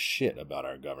wouldn't give a shit about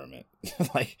our government.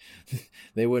 Like,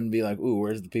 they wouldn't be like, ooh,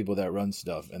 where's the people that run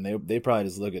stuff? And they probably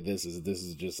just look at this as this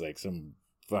is just like some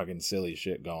fucking silly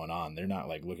shit going on. They're not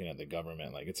like looking at the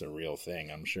government like it's a real thing.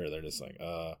 I'm sure they're just like,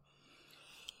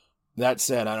 That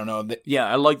said, I don't know. Yeah,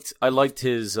 I liked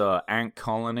his ant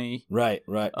colony. Right.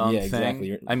 Yeah, thing.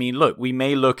 exactly. I mean, look, we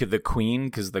may look at the Queen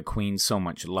because the Queen's so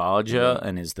much larger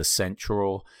and is the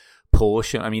central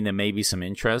portion. I mean, there may be some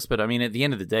interest, but I mean, at the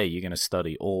end of the day, you're going to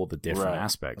study all the different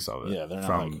aspects of it. Yeah, they're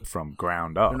not from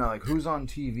ground up. They're not like, who's on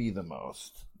TV the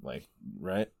most? Like,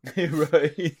 right?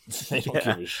 Right. They don't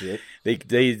give a shit.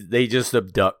 They just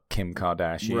abduct Kim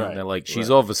Kardashian. Right, They're like,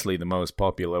 she's obviously the most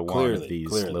popular one of these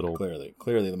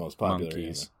clearly the most popular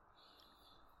monkeys.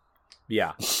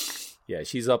 Yeah,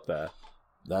 she's up there.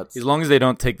 That's as long as they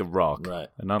don't take the rock. Right.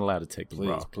 They're not allowed to take the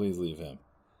rock. Please leave him.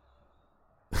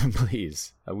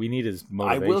 Please, we need his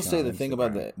motivation. I will say the Instagram. thing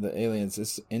about the aliens.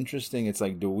 It's interesting. It's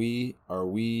like, are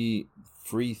we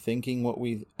free thinking what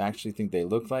we actually think they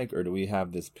look like, or do we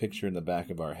have this picture in the back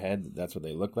of our head that's what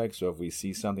they look like? So if we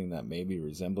see something that maybe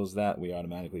resembles that, we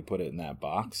automatically put it in that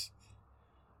box,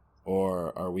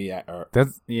 or are we? I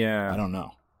don't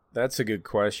know. That's a good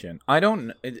question. I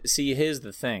don't see. Here's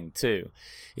the thing, too,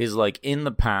 is like in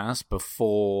the past,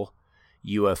 before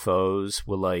UFOs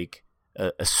were like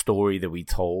a story that we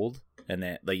told, and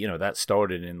that, like, that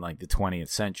started in like the 20th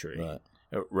century, right.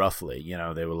 Roughly.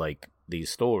 They were like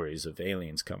these stories of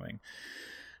aliens coming.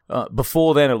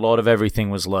 Before then, a lot of everything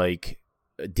was like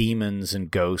demons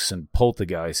and ghosts and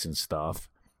poltergeists and stuff.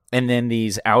 And then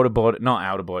these not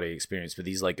out of body experience, but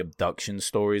these like abduction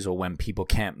stories, or when people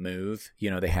can't move,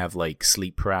 they have like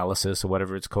sleep paralysis or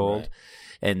whatever it's called. Right.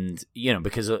 And,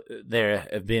 because there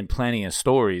have been plenty of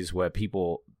stories where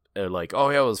people are like, oh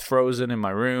yeah, I was frozen in my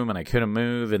room and I couldn't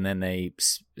move. And then they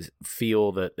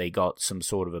feel that they got some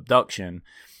sort of abduction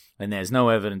and there's no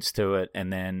evidence to it.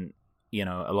 And then,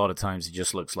 a lot of times it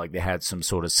just looks like they had some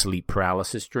sort of sleep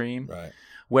paralysis dream. Right.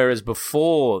 Whereas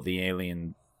before the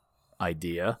alien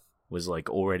idea was like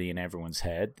already in everyone's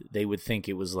head, they would think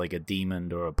it was like a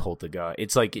demon or a poltergeist.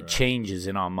 It's like it changes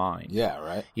in our mind. Yeah,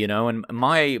 right. And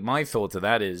my thought to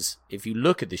that is, if you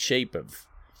look at the shape of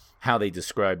how they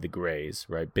describe the Greys,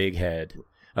 right, big head,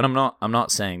 and I'm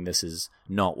not saying this is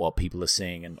not what people are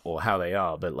seeing or how they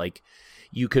are, but like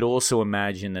you could also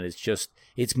imagine that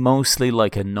it's mostly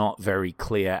like a not very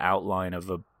clear outline of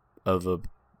a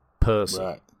person.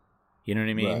 Right. You know what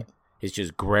I mean? Right. It's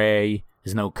just gray.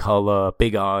 There's no color,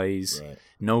 big eyes,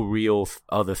 no real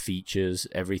other features.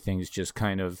 Everything's just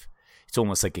kind of, it's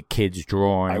almost like a kid's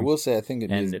drawing. I will say, I think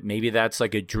maybe that's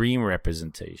like a dream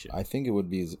representation. I think it would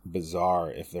be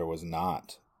bizarre if there was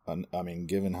not. I mean,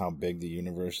 given how big the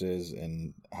universe is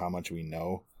and how much we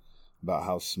know about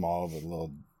how small of a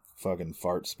little fucking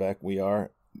fart speck we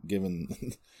are, given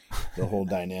the whole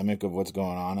dynamic of what's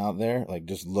going on out there, like,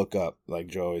 just look up. Like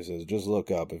Joe always says, just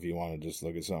look up if you want to just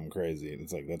look at something crazy.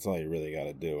 It's like, that's all you really got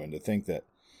to do. And to think that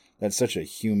that's such a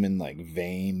human, like,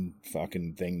 vain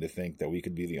fucking thing to think that we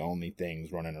could be the only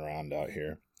things running around out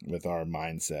here with our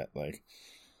mindset. Like,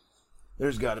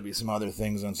 there's got to be some other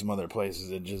things on some other places.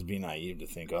 It'd just be naive to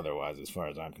think otherwise, as far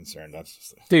as I'm concerned. That's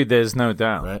just dude, there's no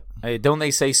doubt. Right? Don't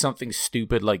they say something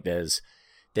stupid like there's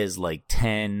like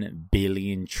 10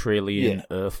 billion trillion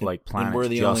Earth-like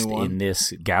planets just in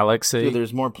this galaxy? Dude,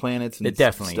 there's more planets and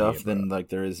stuff than like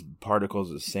there is particles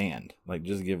of sand. Like,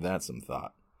 just give that some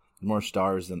thought. More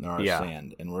stars than there are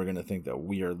sand, and we're gonna think that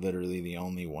we are literally the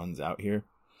only ones out here.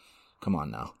 Come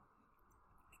on now.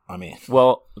 I mean,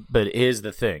 well, but here's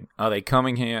the thing: are they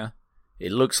coming here?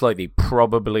 It looks like they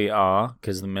probably are,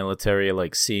 because the military are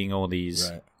like seeing all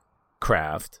these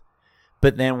craft.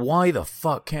 But then why the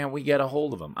fuck can't we get a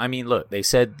hold of them? I mean, look, they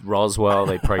said Roswell,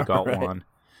 they probably got one,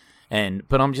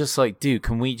 but I'm just like, dude,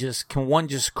 can one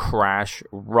just crash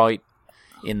right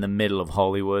in the middle of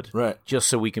Hollywood, just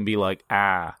so we can be like,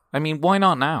 I mean, why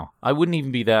not now? I wouldn't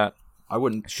even be that. I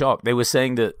wouldn't shocked. They were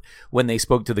saying that when they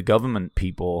spoke to the government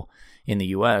people in the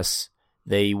U.S.,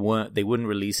 they wouldn't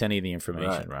release any of the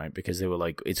information, right? Because they were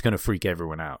like, it's going to freak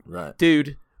everyone out,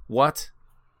 dude. What?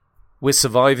 We're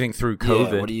surviving through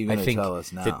COVID. What are you going to tell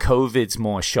us now? The COVID's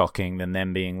more shocking than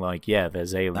them being like, yeah,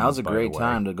 there's aliens. Now's a great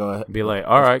time to go ahead and be like,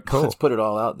 all right, cool. Let's put it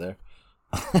all out there.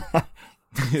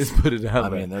 Let's put it out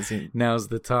there. Now's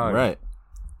the time. Right.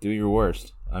 Do your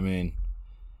worst. I mean,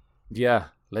 yeah.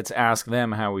 Let's ask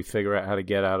them how we figure out how to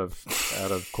get out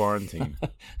of quarantine.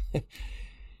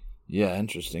 Yeah,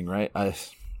 interesting, right?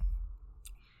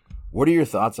 What are your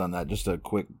thoughts on that? Just a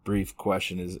quick, brief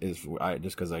question is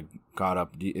just because I caught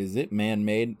up. Is it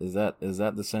man-made? Is that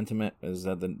the sentiment? Is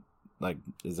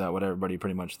that what everybody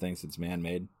pretty much thinks it's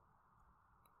man-made?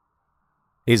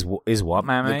 Is what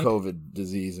man-made? The COVID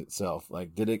disease itself.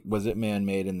 Like, was it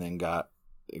man-made and then got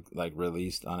like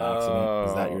released on accident?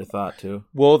 Is that your thought too?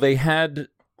 Well,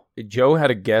 Joe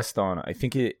had a guest on. I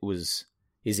think it was.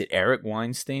 Is it Eric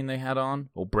Weinstein they had on?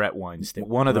 Or Brett Weinstein?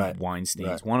 One of the Weinsteins.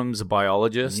 Right. One of them's a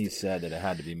biologist. And he said that it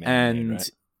had to be man-made, right?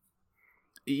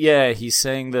 Yeah, he's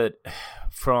saying that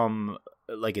from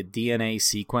like a DNA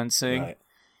sequencing, right,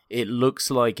 it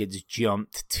looks like it's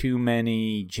jumped too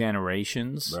many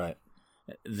generations. Right.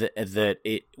 That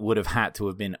it would have had to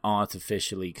have been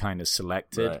artificially kind of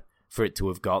selected for it to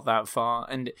have got that far.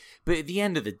 But at the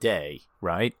end of the day,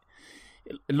 right,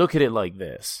 look at it like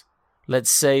this.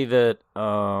 Let's say that,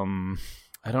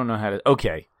 I don't know how to...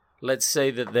 Okay, let's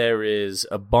say that there is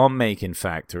a bomb-making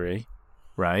factory,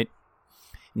 right,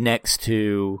 next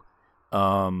to,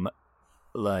 a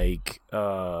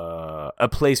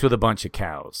place with a bunch of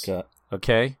cows,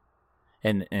 okay?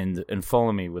 And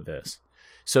follow me with this.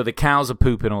 So the cows are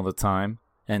pooping all the time,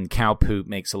 and cow poop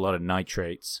makes a lot of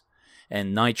nitrates,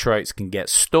 and nitrates can get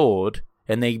stored,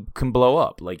 and they can blow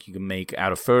up. Like, you can make,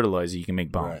 out of fertilizer, you can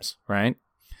make bombs, right?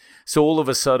 So all of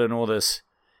a sudden, all this,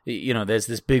 there's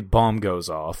this big bomb goes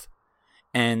off,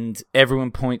 and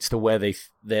everyone points to where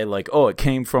they're like, oh, it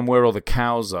came from where all the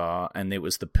cows are, and it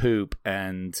was the poop,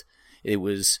 and it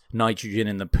was nitrogen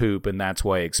in the poop, and that's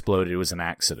why it exploded. It was an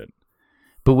accident.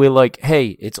 But we're like,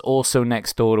 hey, it's also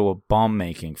next door to a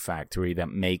bomb-making factory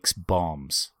that makes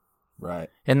bombs.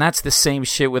 Right. And that's the same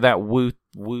shit with that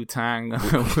Wu-Tang,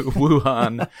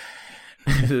 Wuhan,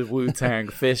 the Wu-Tang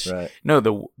fish. Right. No,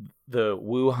 the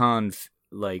Wuhan,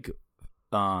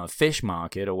 fish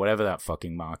market, or whatever that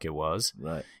fucking market was.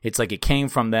 Right. It's like it came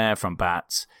from there, from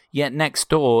bats. Yet next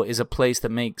door is a place that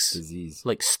makes... disease.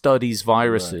 Like, studies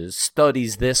viruses,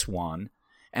 studies this one,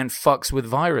 and fucks with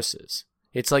viruses.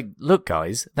 It's like, look,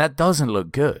 guys, that doesn't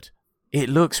look good. It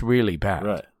looks really bad.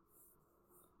 Right.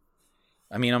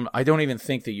 I mean, I don't even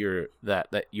think that you're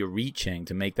reaching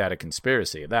to make that a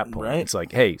conspiracy at that point. Right. It's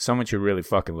like, hey, someone should really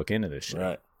fucking look into this shit.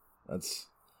 Right.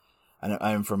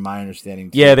 I'm from my understanding.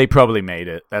 Yeah, they probably made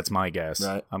it. That's my guess.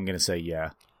 Right. I'm gonna say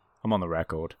yeah. I'm on the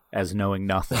record as knowing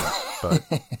nothing.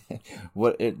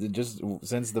 But just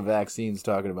since the vaccine's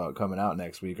talking about coming out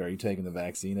next week, are you taking the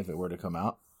vaccine if it were to come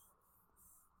out?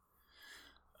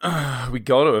 We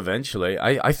got to eventually.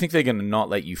 I think they're going to not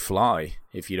let you fly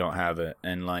if you don't have it.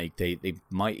 And like they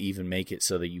might even make it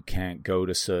so that you can't go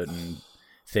to certain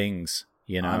things,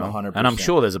 I'm 100%. And I'm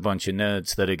sure there's a bunch of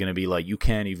nerds that are going to be like, you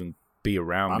can't even be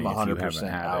around me if you haven't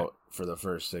had out it. For the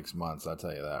first 6 months. I'll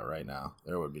tell you that right now.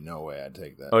 There would be no way I'd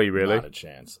take that. Oh, you really? Not a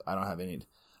chance. I don't have any...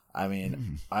 I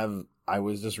mean, I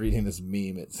was just reading this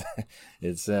meme.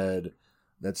 It said...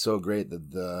 That's so great that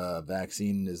the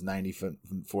vaccine is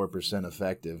 94%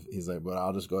 effective. He's like, but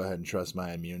I'll just go ahead and trust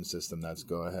my immune system. That's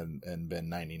go ahead and been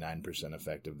 99%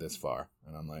 effective this far.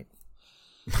 And I'm like,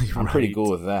 I'm pretty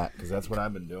cool with that because that's what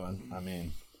I've been doing. I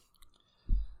mean,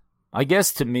 I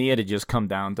guess to me it'd just come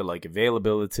down to like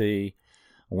availability,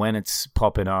 when it's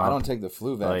popping up. I don't take the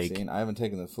flu vaccine. I haven't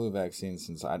taken the flu vaccine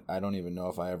since I don't even know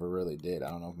if I ever really did. I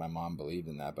don't know if my mom believed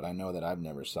in that, but I know that I've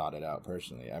never sought it out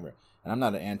personally ever. And I'm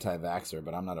not an anti-vaxxer,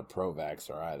 but I'm not a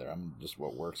pro-vaxxer either. I'm just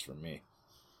what works for me.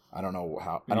 I don't know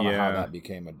how that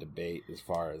became a debate as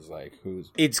far as like who's...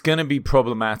 It's going to be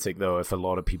problematic though if a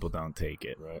lot of people don't take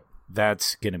it. Right.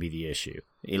 That's going to be the issue.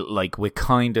 Like we're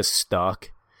kind of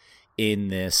stuck in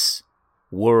this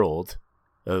world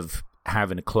of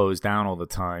having to close down all the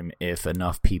time if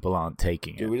enough people aren't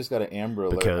taking it. Dude, we just got an Amber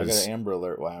Alert. I got an Amber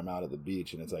Alert while I'm out at the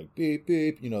beach, and it's like beep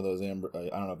beep. You know those Amber?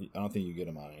 I don't think you get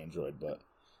them on Android, but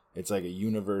it's like a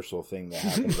universal thing that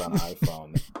happens on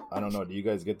iPhone. I don't know. Do you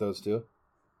guys get those too?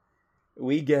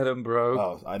 We get them, bro.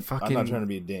 Oh, I'm not trying to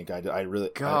be a dink. I really.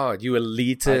 God, you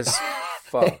elitist.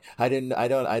 Fuck. I didn't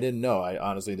know. I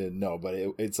honestly didn't know. But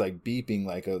it's like beeping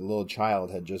like a little child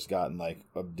had just gotten like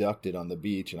abducted on the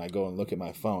beach, and I go and look at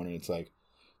my phone, and it's like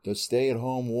the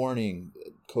stay-at-home warning.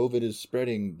 COVID is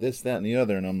spreading. This, that, and the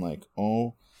other, and I'm like,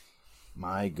 oh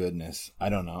my goodness. I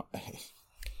don't know.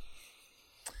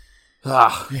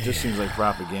 It just seems like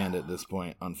propaganda at this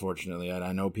point, unfortunately.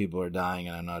 I know people are dying,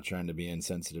 and I'm not trying to be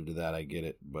insensitive to that. I get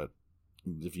it. But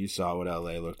if you saw what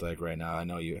LA looked like right now, I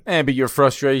know you... But your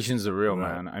frustrations are real,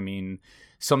 man. I mean,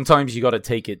 sometimes you got to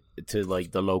take it to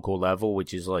like the local level,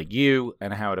 which is like you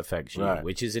and how it affects you, Right.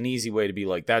 which is an easy way to be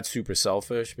like, that's super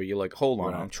selfish, but you're like, hold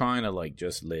on, Right. I'm trying to like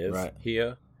just live Right.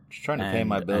 here. Just trying to pay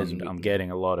my bills. And I'm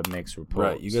getting a lot of mixed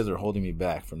reports. Right, you guys are holding me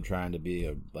back from trying to be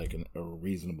a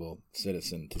reasonable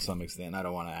citizen to some extent. I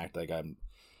don't want to act like I'm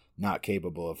not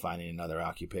capable of finding another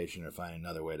occupation or finding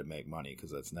another way to make money,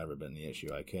 because that's never been the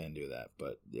issue. I can do that,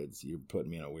 but you're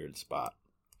putting me in a weird spot.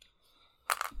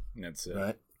 That's it.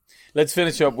 Right. Let's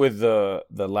finish up with the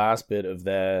last bit of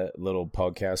their little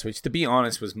podcast, which, to be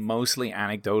honest, was mostly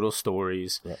anecdotal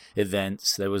stories, Right.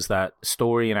 events. There was that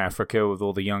story in Africa with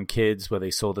all the young kids where they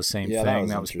saw the same thing.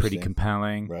 That was pretty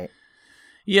compelling. Right.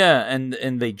 Yeah,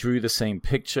 and they drew the same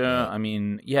picture. Right. I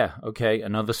mean, yeah, okay,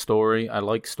 another story. I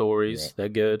like stories. Right. They're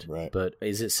good. Right. But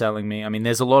is it selling me? I mean,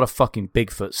 there's a lot of fucking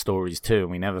Bigfoot stories, too.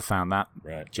 We never found that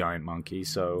Right. giant monkey,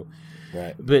 so...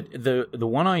 Right. But the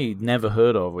one I never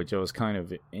heard of, which I was kind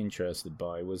of interested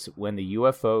by, was when the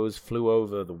UFOs flew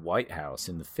over the White House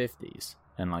in the 50s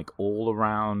and like all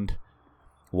around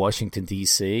Washington,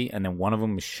 D.C., and then one of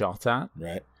them was shot at,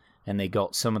 Right. and they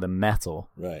got some of the metal.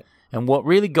 Right. And what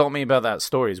really got me about that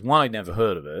story is, one, I'd never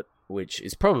heard of it, which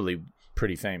is probably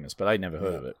pretty famous, but I'd never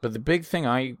heard of it. But the big thing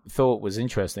I thought was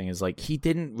interesting is like he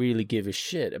didn't really give a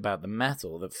shit about the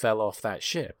metal that fell off that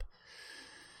ship.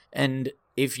 And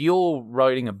if you're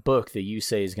writing a book that you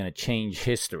say is going to change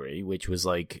history, which was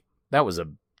like, that was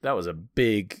a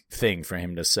big thing for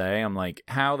him to say. I'm like,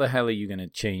 how the hell are you going to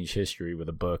change history with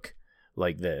a book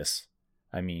like this?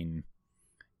 I mean,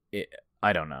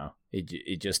 I don't know.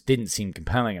 It just didn't seem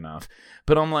compelling enough.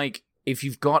 But I'm like, if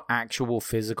you've got actual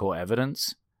physical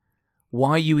evidence,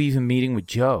 why are you even meeting with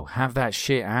Joe? Have that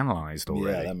shit analyzed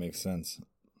already. Yeah, that makes sense.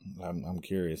 I'm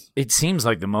curious. It seems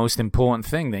like the most important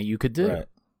thing that you could do. Right.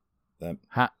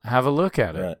 Have a look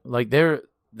at it. Right. Like there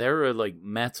are like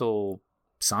metal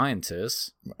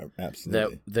scientists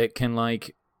Absolutely. that can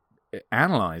like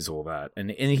analyze all that. And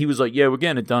he was like, yeah, we're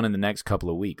getting it done in the next couple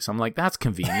of weeks. I'm like, that's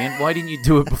convenient. Why didn't you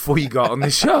do it before you got on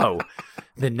the show?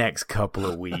 The next couple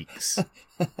of weeks.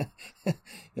 Yeah,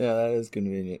 that is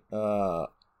convenient. I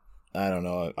don't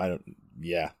know.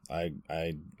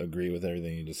 I agree with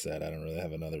everything you just said. I don't really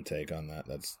have another take on that.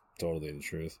 That's totally the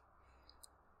truth.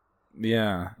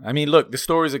 Yeah. I mean, look, the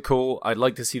stories are cool. I'd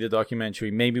like to see the documentary.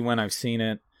 Maybe when I've seen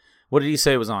it. What did he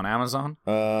say it was on Amazon?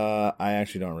 I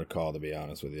actually don't recall, to be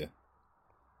honest with you.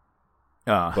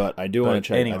 But I do want to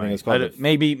check. Anyway, I think it's called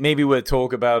maybe we'll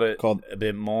talk about it called, a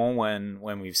bit more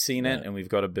when we've seen it and we've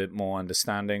got a bit more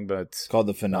understanding. But it's called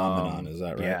The Phenomenon. Is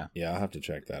that right? Yeah. Yeah, I'll have to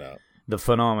check that out. The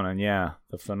Phenomenon, yeah.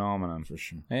 The Phenomenon. For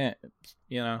sure.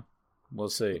 Yeah, we'll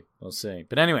see.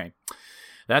 But anyway,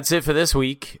 that's it for this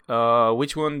week.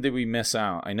 Which one did we miss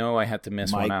out? I know I had to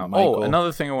miss one out. Michael,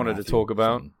 another thing I wanted to talk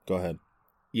about. Go ahead.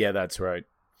 Yeah, that's right.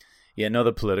 Yeah,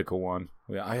 another political one.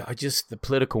 I just, the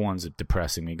political ones are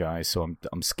depressing me, guys, so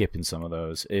I'm skipping some of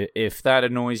those. If that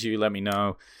annoys you, let me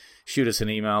know. Shoot us an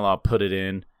email. I'll put it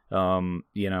in.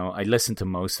 I listen to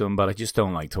most of them, but I just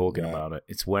don't like talking about it.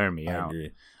 It's wearing me out.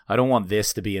 Agree. I don't want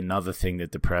this to be another thing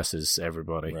that depresses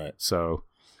everybody. Right. So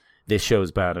this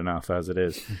show's bad enough as it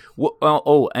is.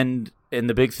 And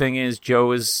the big thing is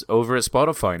Joe is over at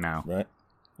Spotify now. Right.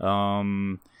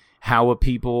 How are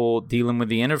people dealing with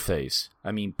the interface?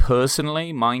 I mean,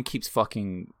 personally, mine keeps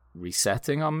fucking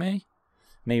resetting on me.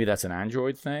 Maybe that's an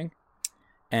Android thing.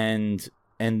 And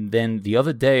then the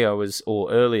other day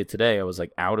earlier today, I was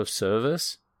like out of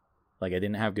service. Like I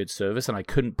didn't have good service and I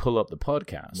couldn't pull up the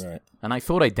podcast. Right. And I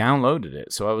thought I downloaded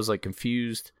it. So I was like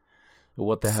confused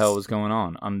what the hell was going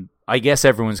on. I guess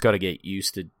everyone's got to get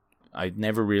used to, I'd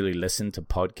never really listened to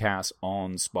podcasts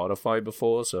on Spotify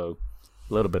before, so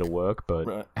a little bit of work, but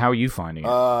right. How are you finding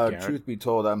it? Truth be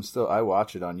told, I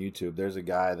watch it on YouTube. There's a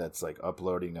guy that's like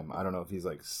uploading them. I don't know if he's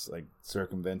like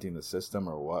circumventing the system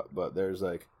or what, but there's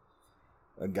like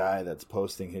a guy that's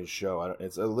posting his show.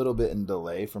 It's a little bit in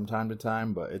delay from time to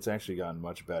time, but it's actually gotten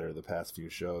much better the past few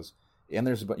shows. And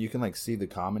you can like see the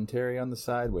commentary on the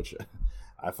side, which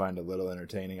I find a little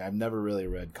entertaining. I've never really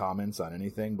read comments on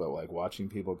anything, but like watching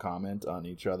people comment on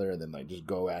each other and then like just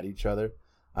go at each other.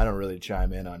 I don't really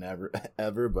chime in on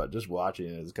ever, but just watching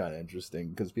it is kind of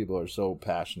interesting because people are so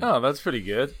passionate. Oh, that's pretty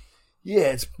good.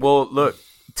 Yeah, well. Look,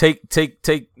 take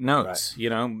notes.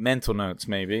 Right. Mental notes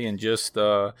maybe, and just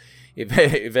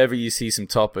if ever you see some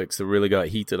topics that really got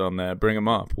heated on there, bring them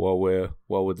up while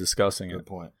we're discussing it. Good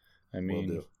point. I mean,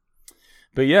 will do.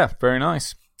 But yeah, very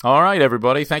nice. All right,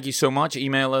 everybody. Thank you so much.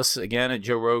 Email us again at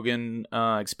Joe Rogan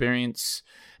Experience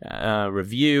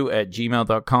Review at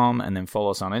gmail.com, and then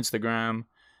follow us on Instagram.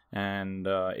 And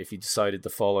if you decided to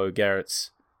follow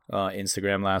Garrett's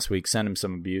Instagram last week, send him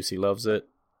some abuse. He loves it.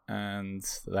 And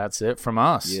that's it from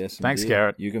us. Yes, thanks, indeed.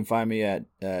 Garrett. You can find me at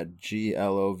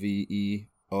GLOVEONE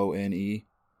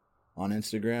on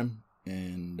Instagram.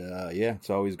 And it's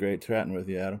always great chatting with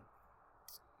you, Adam.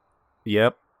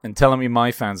 Yep. And tell him your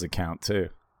My Fans account, too.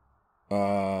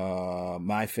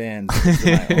 My fans,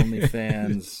 my only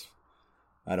fans.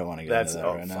 I don't want to get into that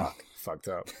right now. Fucked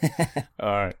up. All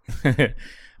right.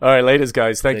 All right, laters,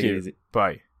 guys. Thank Take it you. easy.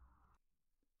 Bye.